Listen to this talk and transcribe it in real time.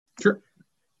Sure.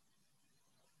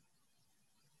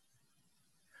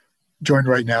 Joined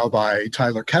right now by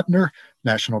Tyler Kepner,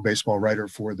 national baseball writer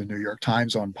for the New York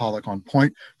Times on Pollock on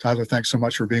Point. Tyler, thanks so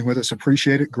much for being with us.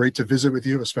 Appreciate it. Great to visit with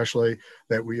you, especially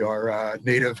that we are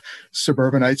native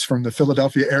suburbanites from the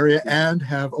Philadelphia area and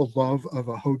have a love of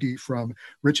a hoagie from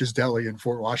Rich's Deli in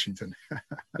Fort Washington.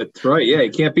 That's right. Yeah,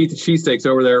 you can't beat the cheesesteaks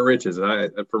over there at Rich's.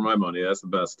 For my money, that's the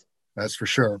best. That's for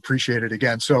sure. Appreciate it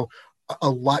again. So a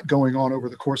lot going on over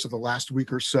the course of the last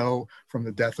week or so, from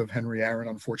the death of Henry Aaron,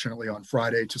 unfortunately, on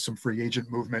Friday, to some free agent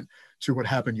movement, to what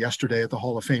happened yesterday at the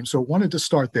Hall of Fame. So wanted to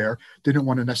start there. Didn't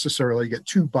want to necessarily get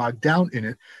too bogged down in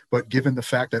it, but given the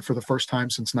fact that for the first time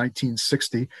since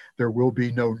 1960, there will be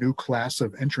no new class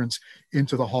of entrants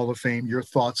into the Hall of Fame, your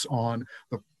thoughts on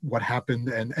what happened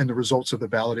and the results of the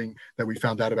balloting that we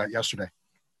found out about yesterday?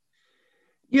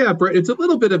 Yeah, Brett, it's a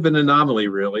little bit of an anomaly,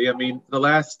 really. I mean, the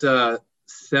last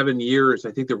 7 years,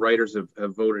 I think the writers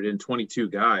have voted in 22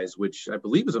 guys, which I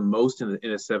believe is the most in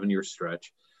a 7-year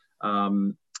stretch.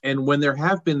 And when there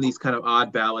have been these kind of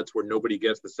odd ballots where nobody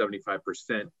gets the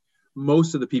 75%,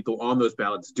 most of the people on those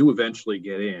ballots do eventually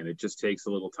get in. It just takes a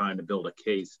little time to build a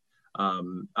case.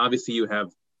 Obviously, you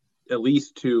have at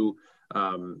least two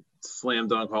slam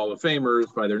dunk Hall of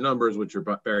Famers by their numbers, which are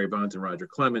Barry Bonds and Roger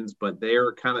Clemens, but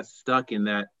they're kind of stuck in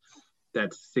that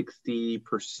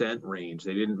 60% range.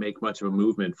 They didn't make much of a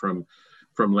movement from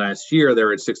last year.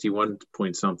 They're at 61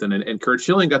 point something, and Curt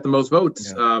Schilling got the most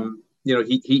votes. Yeah.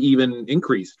 He even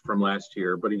increased from last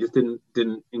year, but he just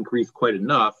didn't increase quite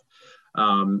enough.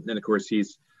 And of course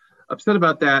he's upset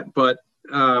about that, but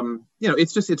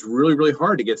it's really, really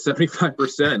hard to get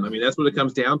 75%. I mean, that's what it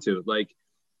comes down to.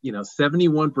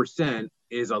 71%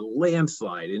 is a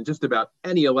landslide in just about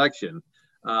any election.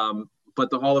 But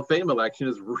the Hall of Fame election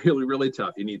is really, really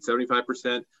tough. You need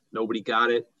 75%. Nobody got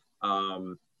it.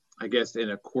 I guess in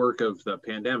a quirk of the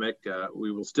pandemic,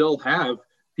 we will still have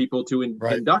people to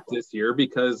induct this year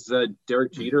because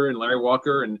Derek Jeter and Larry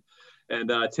Walker and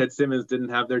Ted Simmons didn't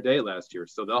have their day last year.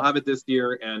 So they'll have it this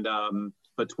year.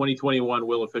 But 2021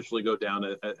 will officially go down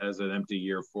as an empty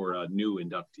year for new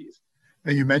inductees.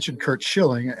 And you mentioned Curt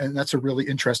Schilling, and that's a really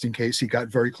interesting case. He got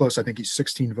very close. I think he's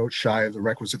 16 votes shy of the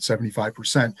requisite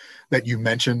 75% that you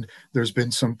mentioned. There's been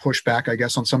some pushback, I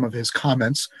guess, on some of his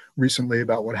comments recently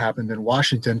about what happened in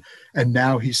Washington. And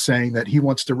now he's saying that he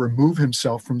wants to remove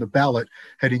himself from the ballot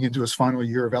heading into his final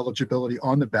year of eligibility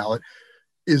on the ballot.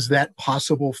 Is that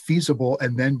possible, feasible?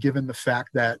 And then given the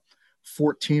fact that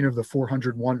 14 of the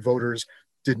 401 voters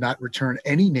did not return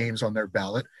any names on their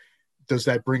ballot, does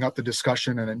that bring up the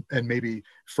discussion and maybe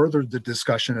further the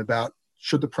discussion about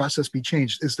should the process be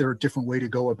changed? Is there a different way to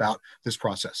go about this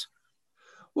process?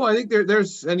 Well, I think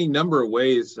there's any number of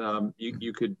ways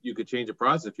you could change the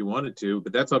process if you wanted to,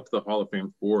 but that's up to the Hall of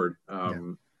Fame board.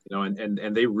 And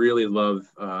they really love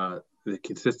the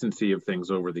consistency of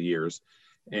things over the years.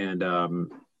 And,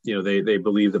 they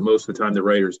believe that most of the time the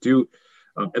writers do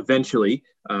eventually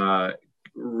put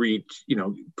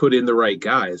in the right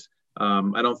guys.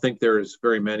 I don't think there's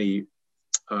very many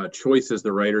choices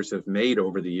the writers have made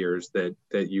over the years that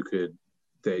you could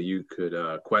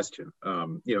question.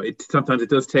 Sometimes it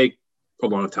does take a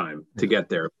long time to get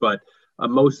there, but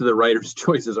most of the writers'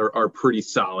 choices are pretty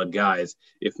solid guys,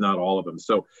 if not all of them.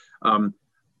 So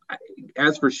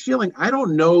as for Schilling, I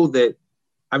don't know that.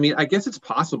 I mean, I guess it's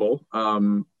possible.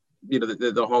 The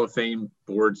Hall of Fame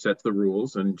board sets the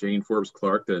rules, and Jane Forbes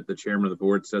Clark, the chairman of the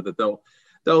board, said that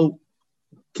they'll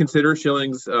consider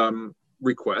Schilling's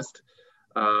request,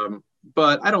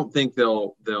 but I don't think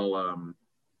they'll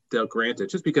grant it,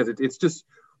 just because it's just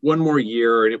one more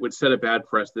year and it would set a bad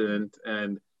precedent.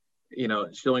 And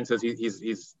Schilling says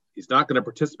he's not going to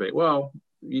participate. Well,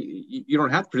 you don't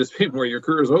have to participate where your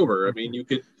career is over. I mean, you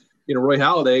could, Roy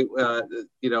Halladay,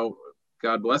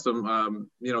 God bless him,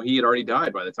 he had already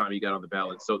died by the time he got on the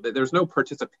ballot. So there's no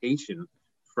participation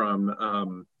from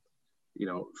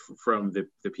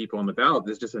the people on the ballot.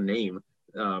 There's just a name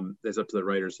that's up to the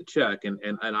writers to check.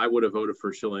 And I would have voted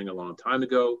for Schilling a long time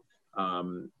ago.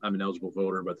 I'm an eligible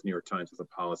voter, but the New York Times has a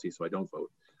policy, so I don't vote.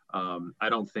 I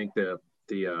don't think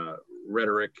the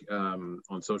rhetoric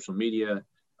on social media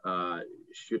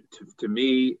to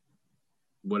me,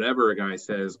 whatever a guy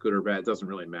says, good or bad, it doesn't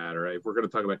really matter. If we're going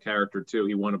to talk about character too,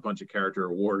 he won a bunch of character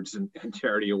awards and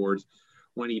charity awards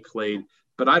when he played.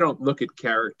 But I don't look at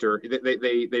character.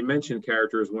 They mention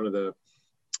character as one of the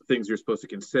things you're supposed to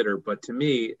consider. But to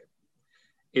me,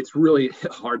 it's really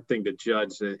a hard thing to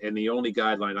judge. And the only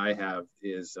guideline I have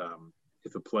is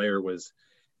if a player was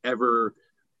ever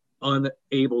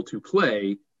unable to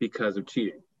play because of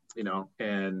cheating,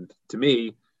 And to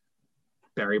me,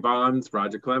 Barry Bonds,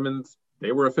 Roger Clemens,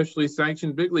 they were officially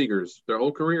sanctioned big leaguers their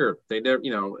whole career. They never,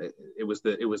 it was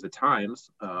the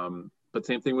times. But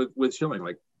same thing with Schilling.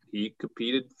 Like, he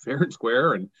competed fair and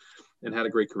square and had a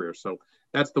great career. So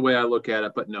that's the way I look at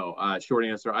it. But no, short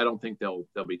answer, I don't think they'll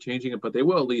be changing it, but they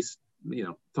will at least,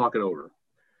 talk it over.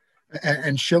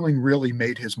 And Schilling really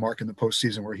made his mark in the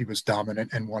postseason, where he was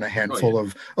dominant and won a handful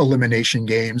of elimination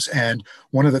games. And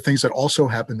one of the things that also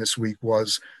happened this week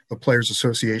was the Players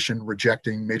Association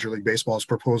rejecting Major League Baseball's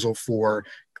proposal for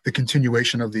the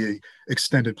continuation of the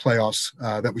extended playoffs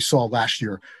that we saw last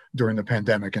year during the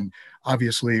pandemic. And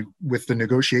obviously, with the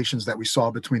negotiations that we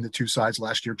saw between the two sides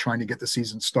last year trying to get the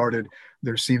season started,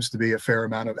 there seems to be a fair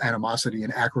amount of animosity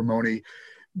and acrimony.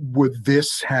 Would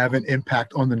this have an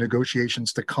impact on the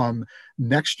negotiations to come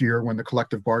next year when the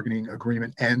collective bargaining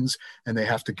agreement ends and they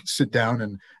have to sit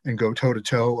down and go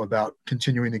toe-to-toe about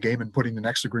continuing the game and putting the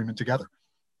next agreement together?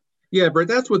 Yeah, Brett,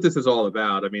 that's what this is all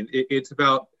about. I mean, it's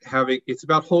about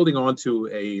holding on to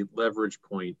a leverage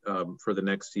point for the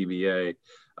next CBA.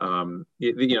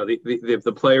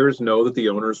 The players know that the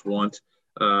owners want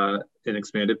an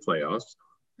expanded playoffs.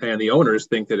 And the owners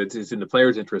think that it is in the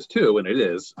players' interest too, and it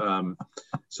is.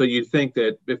 So you'd think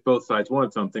that if both sides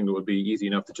wanted something, it would be easy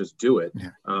enough to just do it.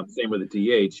 Yeah. Same with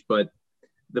the DH, but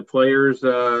the players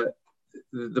know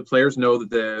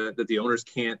that the owners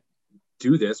can't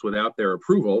do this without their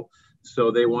approval,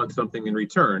 so they want something in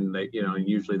return. And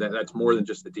usually that's more than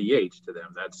just the DH to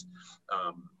them. That's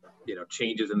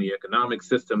changes in the economic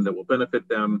system that will benefit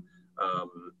them.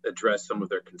 Address some of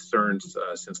their concerns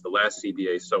since the last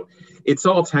CBA. So it's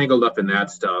all tangled up in that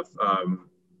stuff.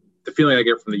 The feeling I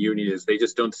get from the union is they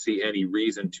just don't see any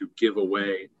reason to give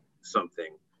away something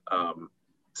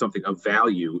of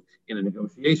value in a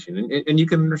negotiation. And you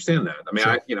can understand that. I mean,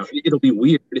 sure. It'll be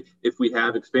weird if we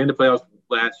have expanded playoffs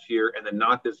last year and then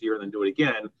not this year and then do it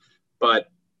again. But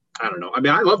I don't know. I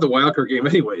mean, I love the wild card game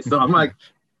anyway. So I'm like,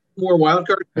 one more wild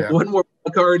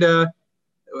card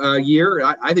year.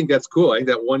 I think that's cool. I think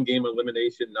that one game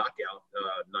elimination knockout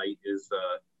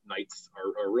nights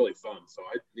are really fun. So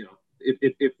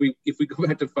if we go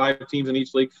back to 5 teams in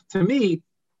each league, to me,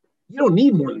 you don't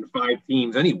need more than 5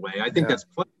 teams anyway. I think that's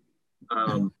plenty.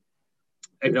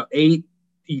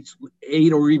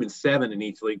 8 or even 7 in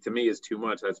each league to me is too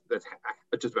much. That's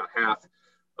just about half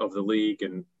of the league,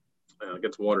 and it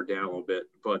gets watered down a little bit.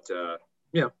 But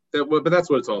but that's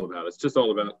what it's all about. It's just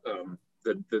all about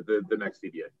the next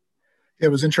CBA. It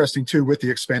was interesting too with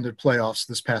the expanded playoffs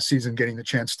this past season, getting the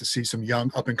chance to see some young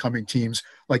up and coming teams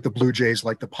like the Blue Jays,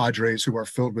 like the Padres, who are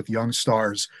filled with young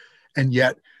stars. And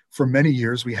yet for many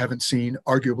years, we haven't seen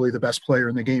arguably the best player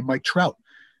in the game, Mike Trout,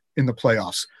 in the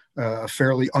playoffs, a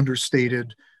fairly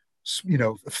understated,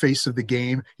 face of the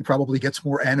game. He probably gets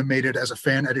more animated as a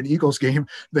fan at an Eagles game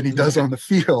than he does on the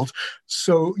field.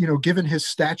 So, given his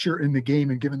stature in the game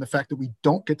and given the fact that we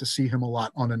don't get to see him a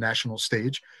lot on a national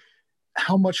stage,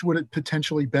 how much would it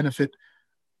potentially benefit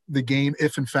the game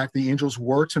if, in fact, the Angels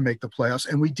were to make the playoffs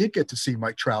and we did get to see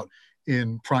Mike Trout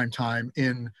in prime time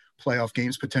in playoff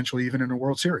games, potentially even in a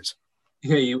World Series?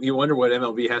 Yeah, you wonder what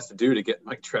MLB has to do to get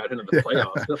Mike Trout into the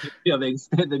playoffs.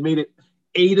 They made it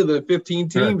 8 of the 15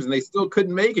 teams, and they still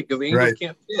couldn't make it because the Angels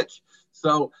can't pitch.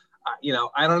 So,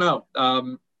 I don't know.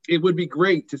 It would be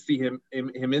great to see him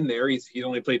in there. He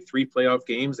only played 3 playoff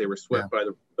games. They were swept by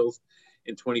the Royals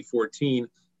in 2014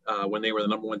 when they were the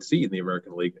number 1 seed in the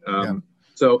American League.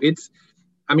 So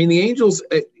the Angels.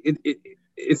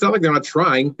 It's not like they're not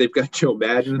trying. They've got Joe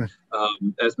Maddon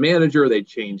as manager. They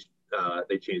changed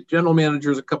general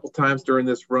managers a couple times during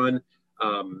this run.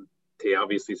 They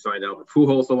obviously signed Albert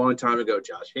Pujols a long time ago,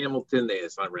 Josh Hamilton. They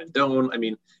signed Rendon. I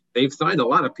mean, they've signed a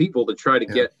lot of people to try to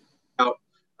get out,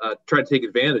 try to take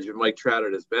advantage of Mike Trout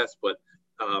at his best. But,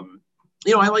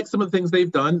 I like some of the things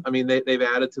they've done. I mean, they've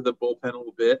added to the bullpen a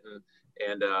little bit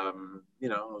and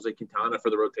Jose Quintana for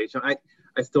the rotation.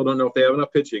 I still don't know if they have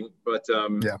enough pitching, but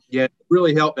it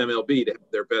really helped MLB to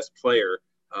have their best player,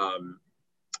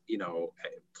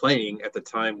 playing at the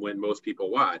time when most people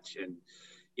watch. And,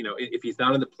 if he's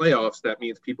not in the playoffs, that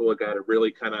means people have got to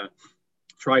really kind of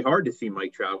try hard to see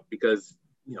Mike Trout because,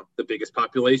 the biggest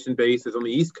population base is on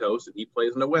the East Coast and he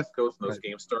plays on the West Coast and those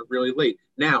games start really late.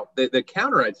 Now, the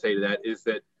counter I'd say to that is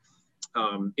that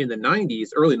in the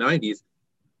early 90s,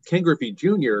 Ken Griffey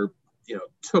Jr.,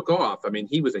 took off. I mean,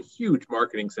 he was a huge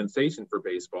marketing sensation for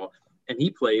baseball, and he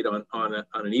played on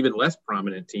an even less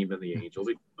prominent team than the Angels,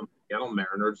 the Seattle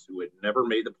Mariners, who had never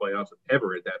made the playoffs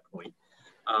ever at that point.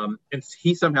 And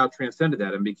he somehow transcended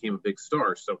that and became a big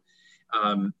star. So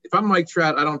if I'm Mike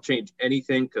Trout, I don't change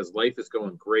anything because life is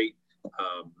going great.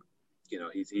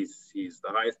 He's the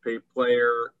highest paid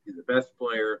player. He's the best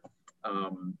player.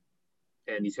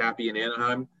 and he's happy in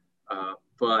Anaheim.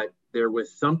 But there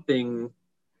was something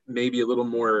maybe a little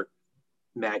more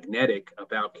magnetic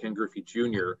about Ken Griffey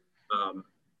Jr.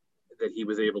 That he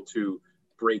was able to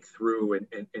break through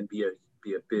and be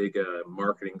a big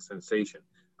marketing sensation.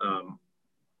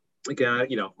 Again,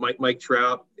 Mike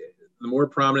Trout, the more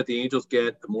prominent the Angels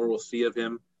get, the more we'll see of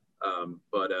him.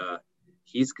 But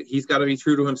he's got to be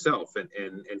true to himself, and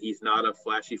he's not a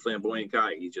flashy, flamboyant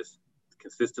guy. He's just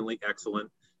consistently excellent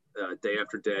day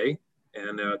after day,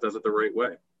 and does it the right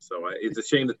way. So it's a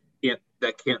shame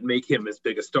that can't make him as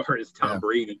big a star as Tom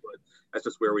Brady, but that's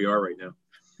just where we are right now.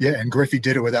 Yeah, and Griffey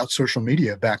did it without social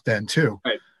media back then too.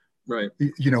 Right.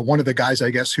 One of the guys,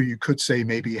 I guess, who you could say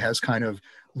maybe has kind of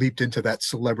leaped into that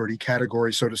celebrity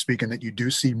category, so to speak, and that you do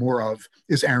see more of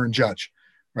is Aaron Judge,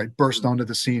 right? Burst onto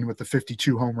the scene with the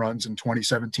 52 home runs in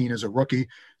 2017 as a rookie.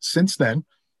 Since then,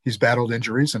 he's battled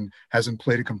injuries and hasn't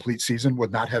played a complete season,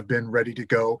 would not have been ready to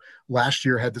go last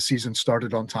year had the season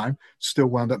started on time, still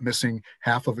wound up missing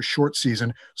half of a short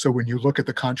season. So when you look at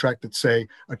the contract that, say,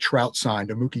 a Trout signed,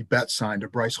 a Mookie Betts signed, a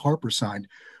Bryce Harper signed,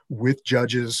 with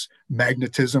Judge's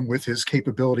magnetism, with his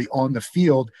capability on the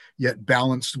field, yet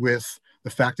balanced with the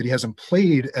fact that he hasn't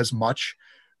played as much,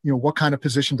 what kind of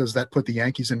position does that put the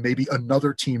Yankees and maybe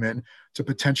another team in to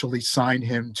potentially sign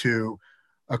him to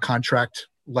a contract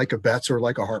like a Betts or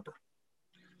like a Harper?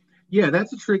 Yeah,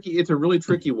 it's a really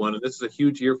tricky one. And this is a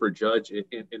huge year for Judge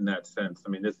in that sense. I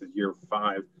mean, this is year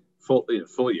 5, full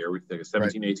year. We think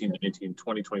 17, 18, 19,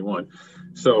 20, 21.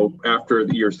 So after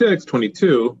the year 6,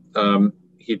 22,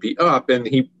 he'd be up, and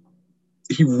he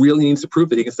really needs to prove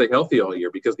that he can stay healthy all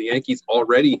year, because the Yankees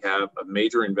already have a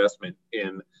major investment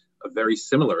in a very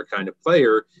similar kind of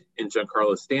player in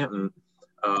Giancarlo Stanton.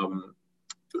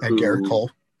 And Garrett Cole.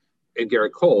 And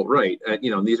Garrett Cole, right.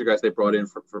 These are guys they brought in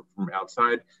from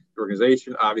outside the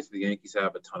organization. Obviously, the Yankees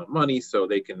have a ton of money, so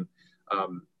they can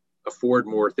afford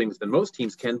more things than most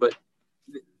teams can. But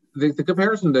the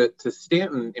comparison to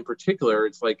Stanton in particular,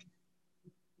 it's like,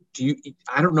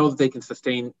 I don't know that they can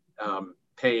sustain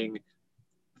paying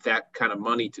that kind of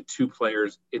money to two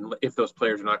players if those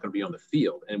players are not going to be on the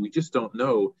field. And we just don't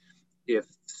know if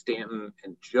Stanton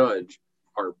and Judge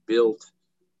are built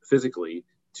physically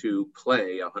to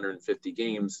play 150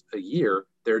 games a year.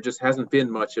 There just hasn't been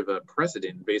much of a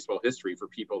precedent in baseball history for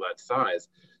people that size.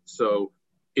 So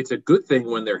it's a good thing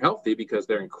when they're healthy, because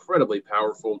they're incredibly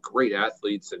powerful, great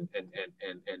athletes,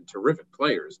 and terrific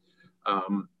players.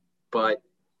 But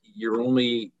you're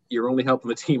only helping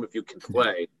the team if you can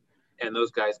play, and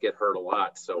those guys get hurt a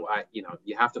lot. So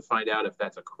you have to find out if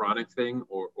that's a chronic thing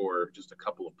or just a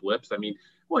couple of blips. I mean,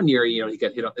 one year, he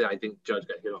got hit. I think Judge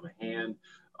got hit on the hand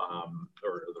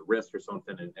or the wrist or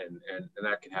something, and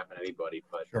that can happen to anybody.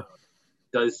 But sure.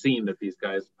 It does seem that these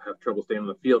guys have trouble staying on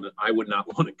the field, and I would not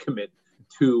want to commit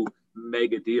 2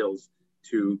 mega deals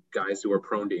to guys who are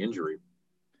prone to injury.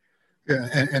 Yeah,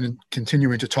 and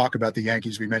continuing to talk about the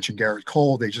Yankees, we mentioned Garrett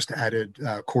Cole. They just added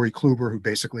Corey Kluber, who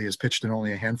basically has pitched in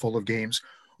only a handful of games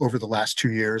over the last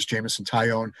 2 years. Jameson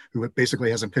Taillon, who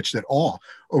basically hasn't pitched at all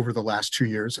over the last 2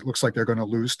 years. It looks like they're going to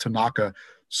lose Tanaka.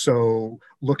 So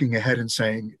looking ahead and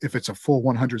saying, if it's a full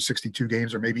 162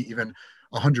 games or maybe even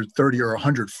 130 or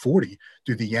 140,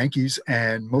 do the Yankees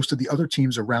and most of the other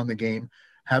teams around the game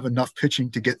have enough pitching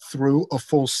to get through a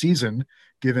full season,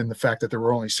 given the fact that there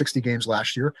were only 60 games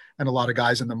last year and a lot of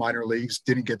guys in the minor leagues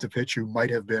didn't get to pitch who might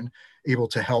have been able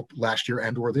to help last year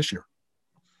and or this year?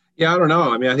 Yeah, I don't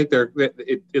know. I mean, I think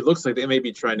it looks like they may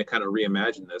be trying to kind of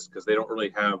reimagine this, because they don't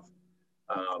really have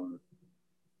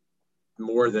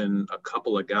more than a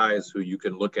couple of guys who you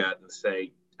can look at and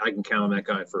say, I can count on that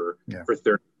guy for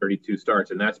 30, 32 starts.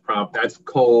 And that's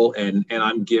Cole. And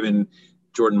I'm giving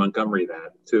Jordan Montgomery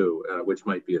that too, which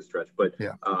might be a stretch, but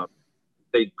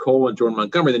they Cole and Jordan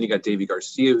Montgomery. Then you got Davey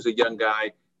Garcia, who's a young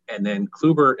guy, and then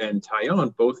Kluber and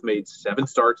Taillon both made 7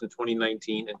 starts in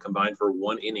 2019 and combined for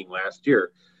 1 inning last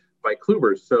year by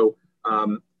Kluber. So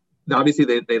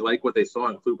obviously they like what they saw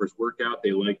in Kluber's workout.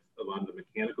 They like a lot of the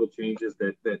mechanical changes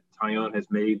that Taillon has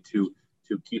made to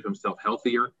keep himself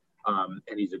healthier. And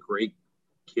he's a great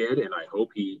kid, and I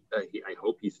hope he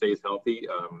stays healthy.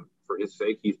 For his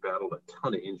sake, he's battled a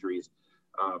ton of injuries.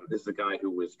 This is a guy who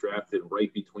was drafted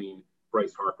right between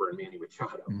Bryce Harper and Manny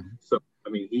Machado. Mm-hmm. So, I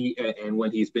mean, and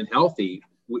when he's been healthy,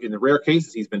 in the rare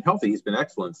cases he's been healthy, he's been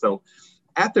excellent. So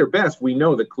at their best, we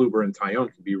know that Kluber and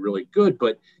Taillon can be really good,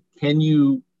 but can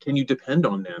you depend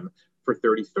on them for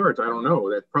 30 starts? I don't know.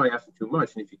 That's probably asking too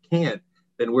much. And if you can't,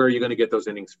 then where are you going to get those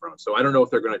innings from? So I don't know if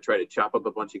they're going to try to chop up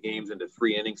a bunch of games into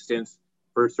 3 inning stints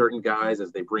for certain guys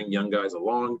as they bring young guys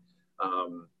along,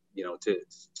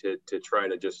 to try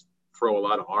to just throw a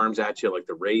lot of arms at you like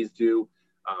the Rays do.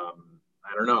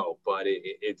 I don't know, but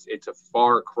it's a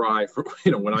far cry from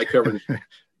when I covered it.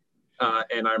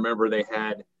 And I remember they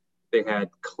had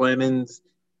Clemens,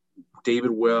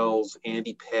 David Wells,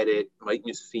 Andy Pettit, Mike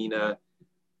Mussina,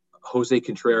 Jose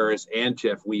Contreras, and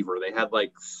Jeff Weaver. They had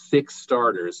like 6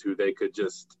 starters who they could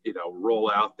just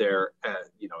roll out there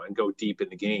and go deep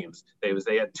into games.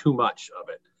 They had too much of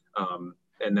it,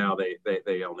 and now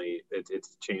they only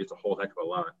it's changed a whole heck of a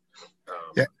lot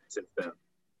since then.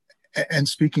 And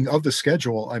speaking of the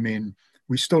schedule, I mean,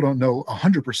 we still don't know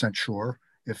 100% sure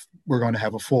if we're going to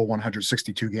have a full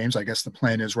 162 games. I guess the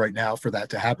plan is right now for that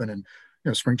to happen. And,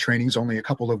 spring training is only a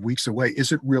couple of weeks away.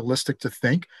 Is it realistic to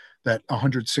think that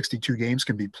 162 games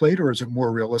can be played, or is it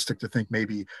more realistic to think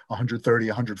maybe 130,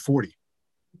 140?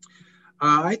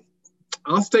 I'll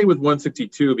stay with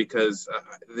 162 because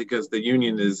the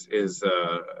union is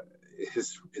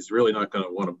really not going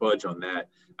to want to budge on that.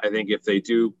 I think if they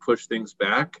do push things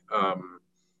back,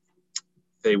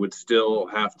 they would still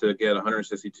have to get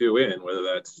 162 in, whether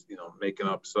that's making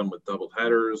up some with double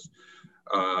headers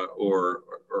or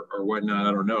whatnot.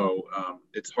 I don't know.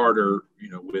 It's harder,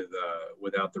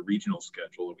 without the regional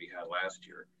schedule that we had last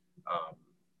year.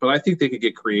 But I think they could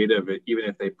get creative, even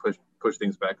if they push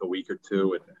things back a week or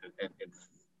two and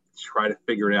try to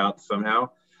figure it out somehow.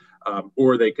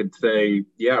 Or they could say,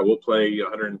 yeah, we'll play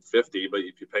 150, but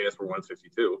if you pay us for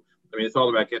 162. I mean, it's all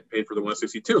about getting paid for the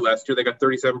 162. Last year, they got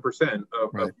 37%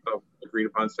 of agreed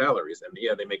upon salaries. And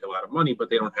yeah, they make a lot of money, but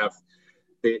they don't have,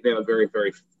 they have a very,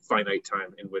 very finite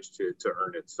time in which to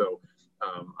earn it. So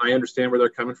I understand where they're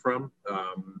coming from.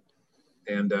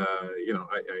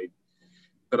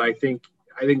 But I think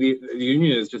the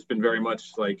union has just been very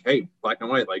much like, hey, black and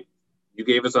white, like you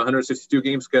gave us a 162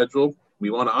 game schedule. We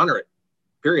want to honor it,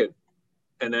 period.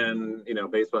 And then,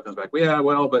 baseball comes back, yeah,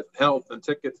 well, but health and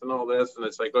tickets and all this. And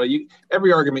it's like, well,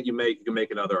 every argument you can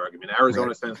make another argument.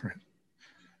 Arizona sends,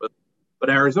 but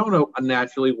Arizona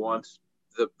naturally wants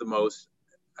the most,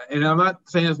 and I'm not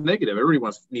saying it's negative.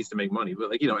 Everybody needs to make money,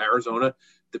 but Arizona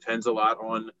depends a lot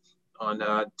on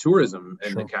tourism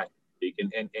and the Cat League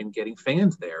and getting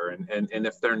fans there. And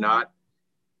if they're not,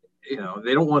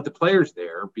 they don't want the players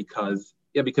there because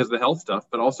of the health stuff,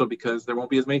 but also because there won't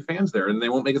be as many fans there and they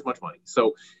won't make as much money.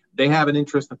 So they have an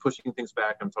interest in pushing things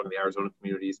back. I'm talking the Arizona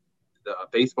communities. The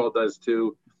baseball does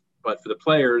too. But for the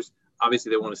players,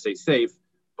 obviously they want to stay safe,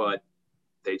 but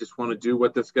they just want to do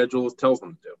what the schedule tells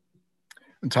them to do.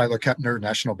 And Tyler Kepner,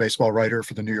 national baseball writer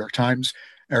for the New York Times,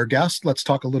 our guest. Let's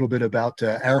talk a little bit about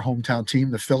our hometown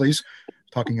team, the Phillies.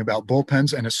 Talking about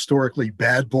bullpens, and historically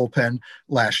bad bullpen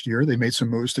last year. They made some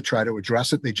moves to try to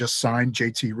address it. They just signed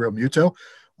JT Realmuto,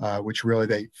 which really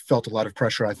they felt a lot of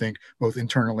pressure, I think, both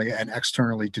internally and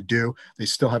externally to do. They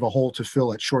still have a hole to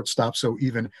fill at shortstop. So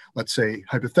even, let's say,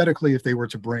 hypothetically, if they were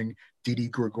to bring Didi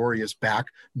Gregorius back,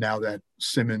 now that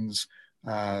Simmons,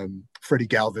 Freddie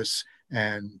Galvis,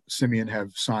 and Simeon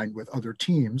have signed with other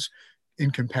teams, in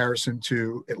comparison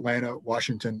to Atlanta,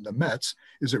 Washington, the Mets,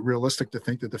 is it realistic to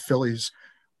think that the Phillies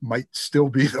might still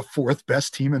be the 4th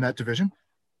best team in that division?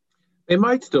 It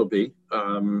might still be,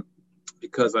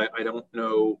 because I don't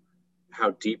know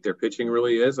how deep their pitching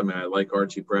really is. I mean, I like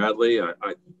Archie Bradley. I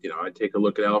take a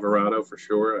look at Alvarado for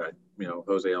sure.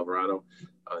 Jose Alvarado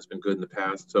has been good in the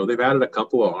past. So they've added a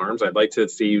couple of arms. I'd like to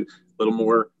see a little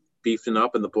more beefing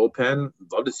up in the bullpen.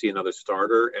 I'd love to see another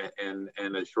starter and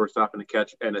a shortstop and a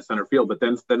catch and a center field, but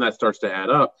then that starts to add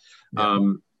up.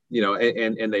 Yeah.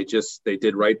 And they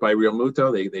did right by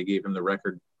Realmuto. They gave him the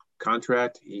record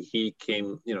contract. He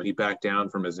came, he backed down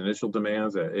from his initial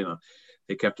demands.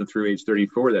 They kept him through age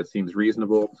 34. That seems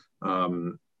reasonable.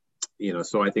 So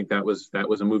I think that was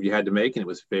a move you had to make, and it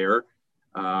was fair.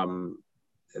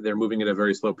 They're moving at a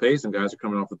very slow pace, and guys are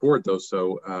coming off the board though.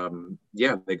 So they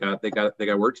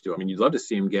got work to do. I mean, you'd love to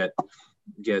see him get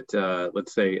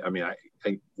let's say, I mean,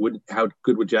 I wouldn't, how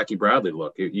good would Jackie Bradley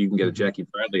look? You can get a Jackie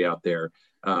Bradley out there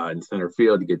in center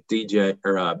field. You get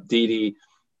Didi,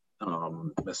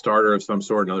 a starter of some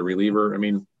sort, another reliever. I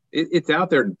mean, it's out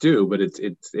there to do, but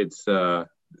it's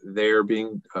they're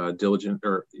being diligent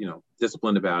or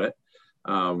disciplined about it.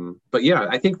 But yeah,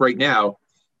 I think right now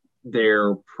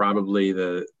they're probably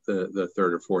the 3rd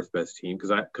or 4th best team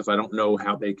because I don't know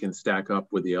how they can stack up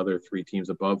with the other 3 teams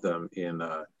above them in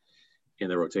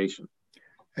the rotation.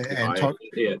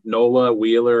 Nola,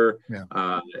 Wheeler,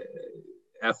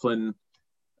 Eflin,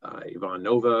 Ivan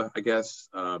Nova, I guess.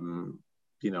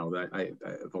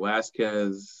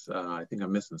 Velasquez. I think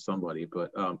I'm missing somebody,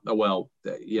 but I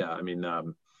mean,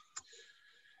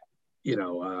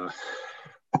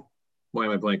 why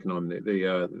am I blanking on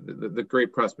the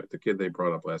great prospect, the kid they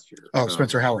brought up last year?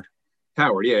 Spencer Howard.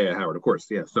 Howard, yeah, Howard, of course,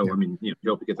 yeah. So Yeah. I mean, you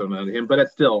hope to get them out of him, but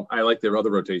it's still, I like their other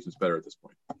rotations better at this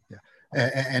point. Yeah.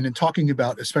 And in talking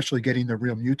about especially getting the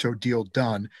Real Muto deal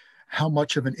done, how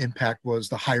much of an impact was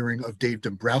the hiring of Dave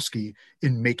Dombrowski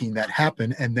in making that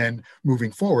happen? And then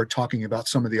moving forward, talking about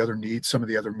some of the other needs, some of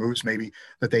the other moves maybe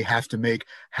that they have to make,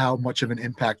 how much of an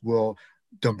impact will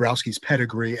Dombrowski's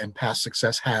pedigree and past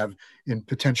success have in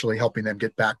potentially helping them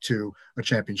get back to a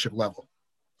championship level?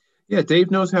 Yeah, Dave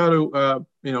knows how to,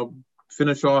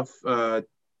 finish off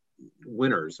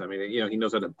winners. I mean, he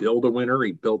knows how to build a winner.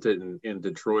 He built it in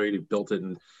Detroit. He built it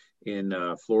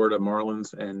in Florida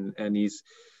Marlins, and he's,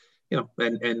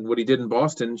 and what he did in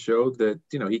Boston showed that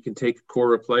he can take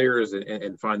core of players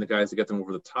and find the guys to get them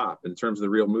over the top. In terms of the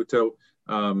Real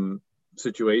Muto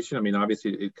situation, I mean,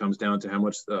 obviously it comes down to how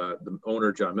much the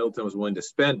owner John Middleton was willing to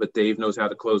spend, but Dave knows how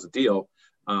to close a deal,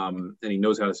 and he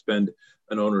knows how to spend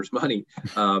an owner's money.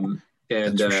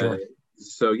 And sure.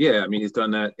 So yeah, I mean, he's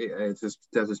done that.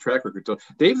 That's his track record. So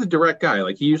Dave's a direct guy.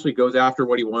 Like, he usually goes after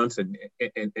what he wants and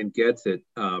gets it.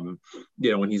 When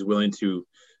he's willing to,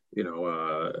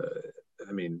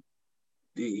 I mean,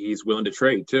 he's willing to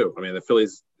trade too. I mean, the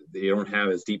Phillies, they don't have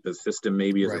as deep a system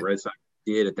maybe as the Red Sox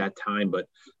did at that time, but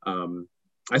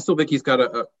I still think he's got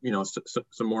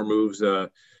some more moves to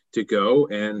go,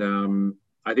 and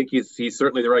I think he's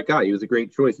certainly the right guy. He was a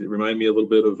great choice. It reminded me a little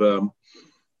bit of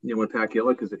when Pat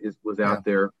Gillick was out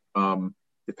there.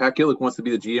 If Pat Gillick wants to be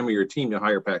the GM of your team, you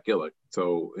hire Pat Gillick.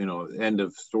 So, end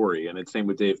of story. And it's same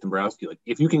with Dave Dombrowski. Like,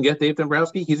 if you can get Dave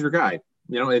Dombrowski, he's your guy.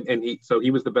 And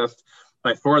he was the best,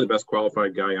 by far the best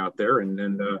qualified guy out there, and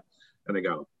they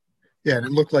got him. Yeah, and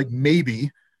it looked like maybe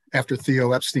after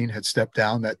Theo Epstein had stepped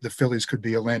down that the Phillies could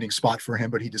be a landing spot for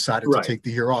him, but he decided to take the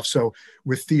year off. So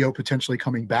with Theo potentially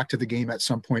coming back to the game at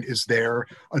some point, is there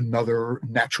another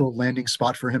natural landing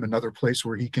spot for him, another place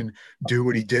where he can do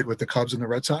what he did with the Cubs and the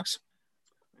Red Sox?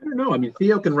 I don't know. I mean,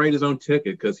 Theo can write his own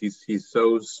ticket because he's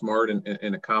so smart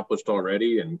and accomplished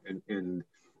already, and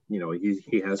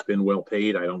he has been well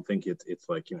paid. I don't think it's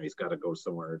like he's got to go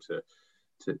somewhere to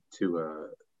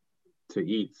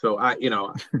eat. So I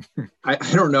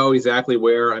don't know exactly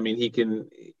where. I mean,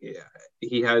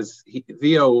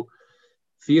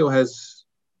 Theo has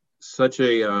such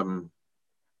a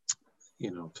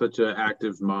such an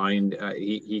active mind.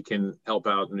 He can help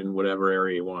out in whatever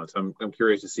area he wants. I'm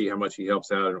curious to see how much he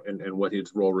helps out and what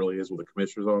his role really is with the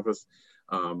commissioner's office.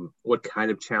 What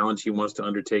kind of challenge he wants to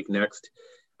undertake next.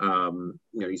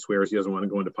 He swears he doesn't want to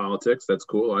go into politics. That's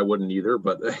cool. I wouldn't either,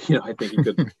 but I think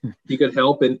he could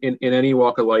help in any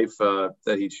walk of life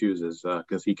that he chooses,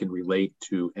 because he can relate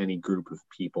to any group of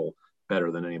people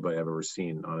better than anybody I've ever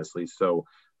seen, honestly. So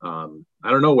I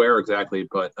don't know where exactly,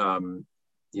 but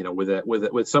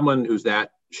with someone who's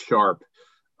that sharp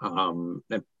and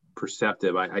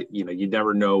perceptive, you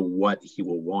never know what he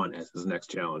will want as his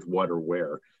next challenge, what or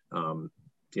where.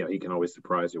 He can always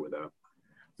surprise you with that.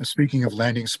 Speaking of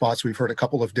landing spots, we've heard a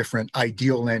couple of different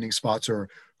ideal landing spots or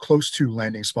close to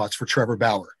landing spots for Trevor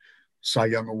Bauer, Cy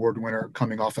Young Award winner,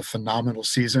 coming off a phenomenal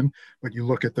season. But you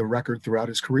look at the record throughout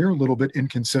his career, a little bit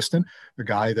inconsistent. A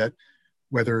guy that,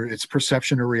 whether it's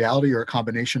perception or reality or a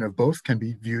combination of both, can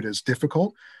be viewed as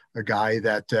difficult. A guy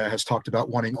that has talked about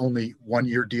wanting only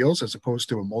one-year deals as opposed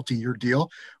to a multi-year deal.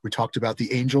 We talked about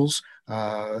the Angels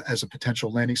as a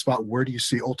potential landing spot. Where do you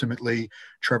see ultimately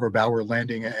Trevor Bauer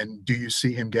landing, and do you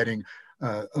see him getting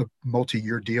a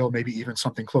multi-year deal, maybe even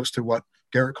something close to what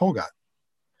Garrett Cole got?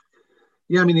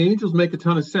 Yeah, I mean, the Angels make a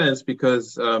ton of sense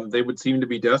because they would seem to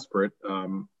be desperate,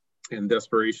 and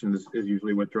desperation is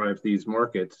usually what drives these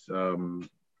markets.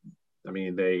 I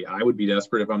mean, I would be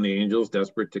desperate if I'm the Angels,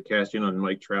 desperate to cash in on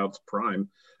Mike Trout's prime.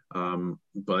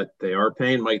 But they are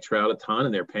paying Mike Trout a ton,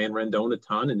 and they're paying Rendon a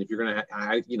ton. And if you're going to,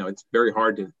 it's very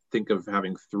hard to think of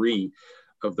having three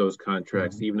of those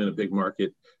contracts, even in a big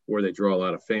market where they draw a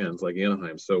lot of fans like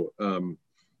Anaheim. So,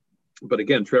 but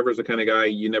again, Trevor's the kind of guy,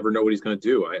 you never know what he's going to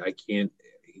do.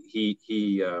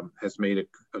 He has made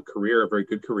a career, a very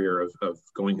good career of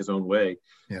going his own way.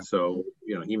 Yeah. So,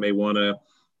 he may want to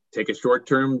take a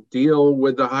short-term deal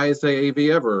with the highest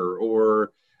AAV ever,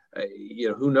 or,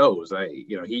 who knows?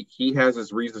 He has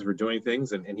his reasons for doing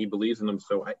things, and he believes in them.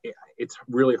 So it's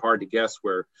really hard to guess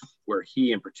where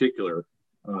he in particular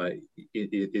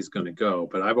is going to go.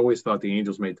 But I've always thought the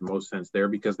Angels made the most sense there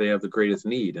because they have the greatest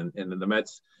need, and the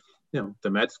Mets, the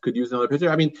Mets could use another pitcher.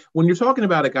 I mean, when you're talking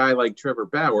about a guy like Trevor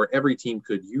Bauer, every team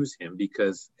could use him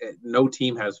because no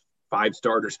team has 5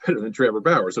 starters better than Trevor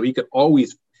Bauer. So he could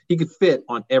fit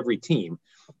on every team.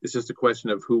 It's just a question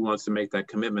of who wants to make that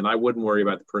commitment. I wouldn't worry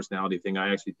about the personality thing.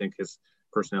 I actually think his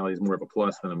personality is more of a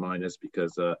plus than a minus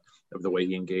because of the way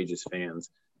he engages fans.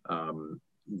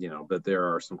 that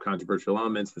there are some controversial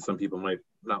elements that some people might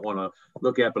not want to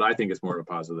look at, but I think it's more of a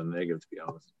positive than negative, to be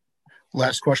honest.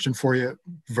 Last question for you.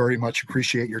 Very much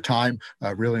appreciate your time.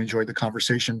 Really enjoyed the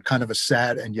conversation. Kind of a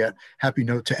sad and yet happy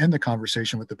note to end the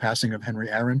conversation with the passing of Henry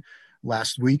Aaron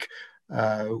last week.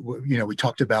 We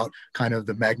talked about kind of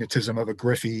the magnetism of a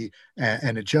Griffey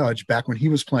and a Judge. Back when he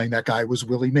was playing, that guy was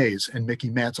Willie Mays and Mickey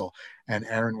Mantle, and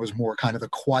Aaron was more kind of the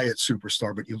quiet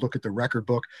superstar. But you look at the record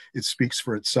book, it speaks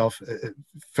for itself. A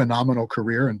phenomenal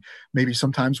career. And maybe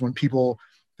sometimes when people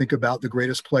think about the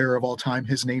greatest player of all time,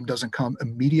 his name doesn't come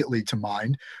immediately to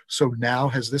mind. So now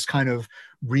has this kind of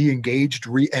re-engaged,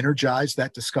 re-energized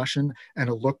that discussion and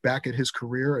a look back at his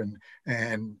career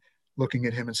and looking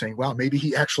at him and saying, wow, maybe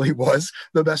he actually was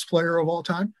the best player of all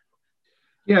time?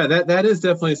 Yeah, that is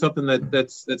definitely something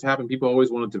that's happened. People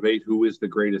always want to debate who is the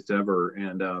greatest ever.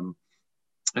 And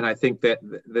I think that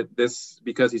this,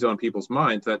 because he's on people's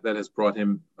minds, that has brought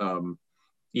him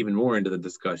even more into the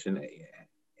discussion.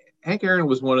 Hank Aaron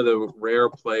was one of the rare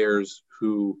players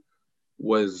who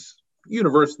was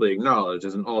universally acknowledged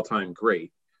as an all-time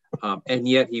great. And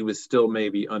yet he was still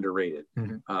maybe underrated.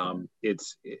 Mm-hmm.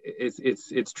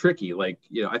 It's tricky. Like,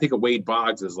 I think of Wade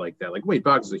Boggs is like that. Like, Wade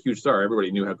Boggs is a huge star.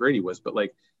 Everybody knew how great he was, but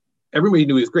like everybody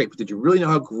knew he was great. But did you really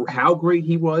know how great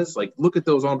he was? Like, look at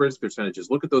those on-base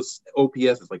percentages. Look at those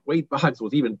OPSs. Like, Wade Boggs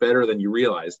was even better than you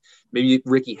realized. Maybe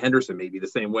Rickey Henderson, maybe the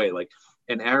same way. Like,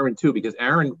 and Aaron too, because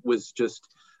Aaron was just,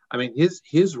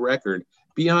 his record,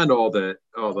 beyond all the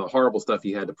horrible stuff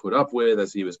he had to put up with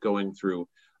as he was going through,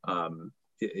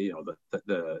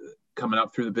 the coming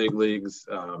up through the big leagues,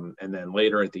 and then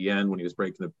later at the end when he was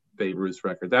breaking the Babe Ruth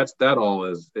record, that all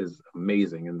is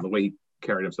amazing. And the way he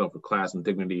carried himself with class and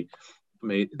dignity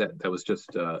made that was just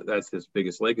that's his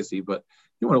biggest legacy. But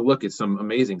you want to look at some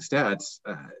amazing stats,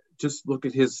 just look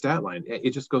at his stat line.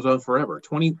 It just goes on forever.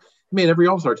 He made every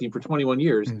All-Star team for 21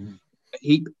 years. Mm-hmm.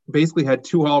 He basically had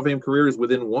 2 Hall of Fame careers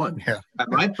within one. Yeah.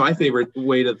 My favorite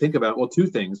way to think about, well, 2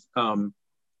 things.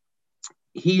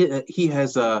 He's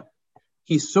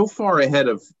so far ahead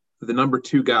of the number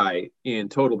 2 guy in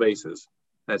total bases,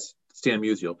 that's Stan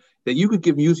Musial, that you could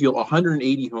give Musial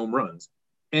 180 home runs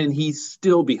and he's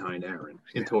still behind Aaron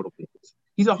in total bases.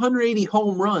 He's 180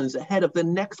 home runs ahead of the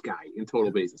next guy in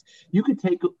total bases. You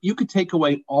could take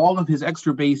away all of his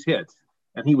extra base hits,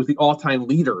 and he was the all-time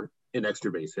leader in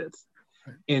extra base hits.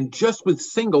 And just with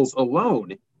singles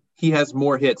alone, he has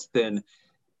more hits than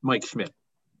Mike Schmidt.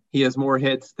 He has more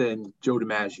hits than Joe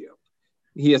DiMaggio.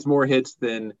 He has more hits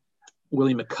than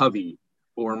Willie McCovey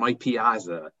or Mike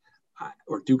Piazza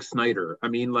or Duke Snider.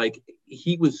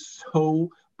 He was so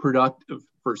productive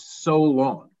for so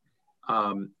long.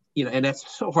 And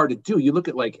that's so hard to do. You look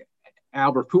at like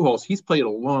Albert Pujols, he's played a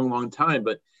long, long time,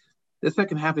 but the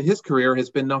second half of his career has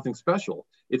been nothing special.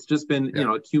 It's just been,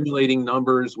 accumulating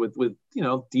numbers with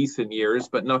decent years,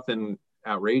 but nothing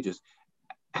outrageous.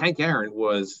 Hank Aaron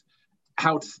was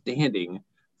outstanding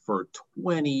for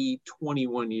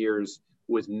 21 years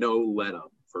with no let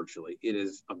up virtually. It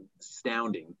is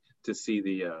astounding to see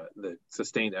the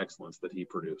sustained excellence that he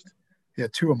produced. Yeah,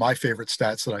 2 of my favorite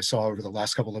stats that I saw over the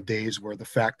last couple of days were the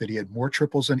fact that he had more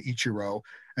triples than Ichiro,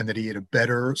 and that he had a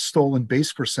better stolen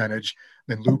base percentage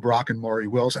than Lou Brock and Maury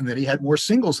Wills, and that he had more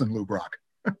singles than Lou Brock.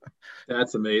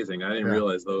 That's amazing. I didn't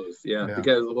realize those. Yeah,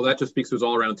 because that just speaks to his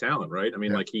all-around talent, right?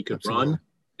 He could run,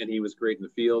 and he was great in the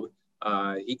field.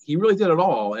 He really did it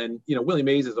all. And Willie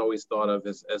Mays is always thought of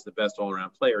as the best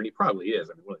all-around player, and he probably is.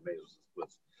 Willie Mays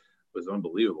was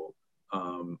unbelievable.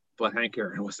 But Hank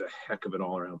Aaron was a heck of an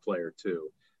all-around player too.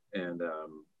 And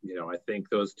I think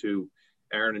those 2,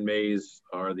 Aaron and Mays,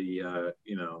 are the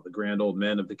grand old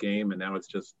men of the game. And now it's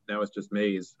just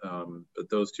Mays. But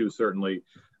those 2 certainly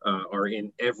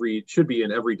should be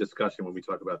in every discussion when we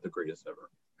talk about the greatest ever.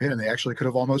 Yeah, and they actually could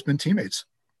have almost been teammates.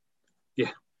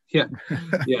 Yeah. You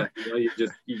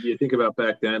think about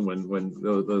back then when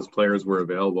those players were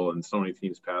available and so many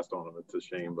teams passed on them. It's a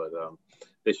shame, but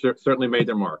they certainly made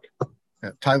their mark.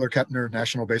 Tyler Kepner,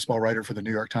 national baseball writer for the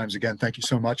New York Times. Again, thank you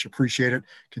so much. Appreciate it.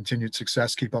 Continued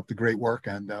success. Keep up the great work,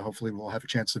 and hopefully we'll have a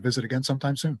chance to visit again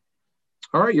sometime soon.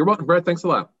 All right. You're welcome, Brett. Thanks a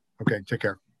lot. Okay. Take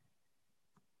care.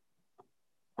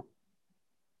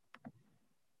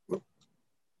 All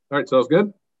right. Sounds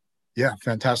good. Yeah.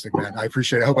 Fantastic, man. I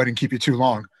appreciate it. I hope I didn't keep you too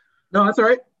long. No, that's all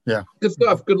right. Yeah. Good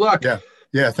stuff. Good luck. Yeah.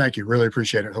 Yeah. Thank you. Really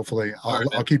appreciate it. Hopefully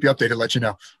I'll keep you updated, let you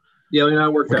know. Yeah. Let me know how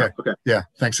it works out. Okay. Yeah.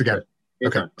 Thanks again.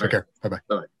 Okay. Okay. Take care. Bye-bye.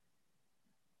 Bye.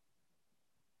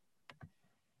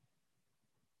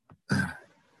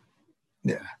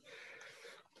 Yeah.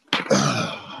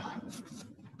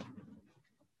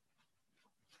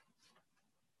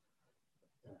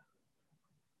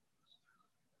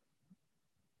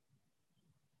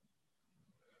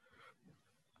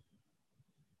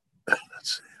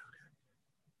 let's see.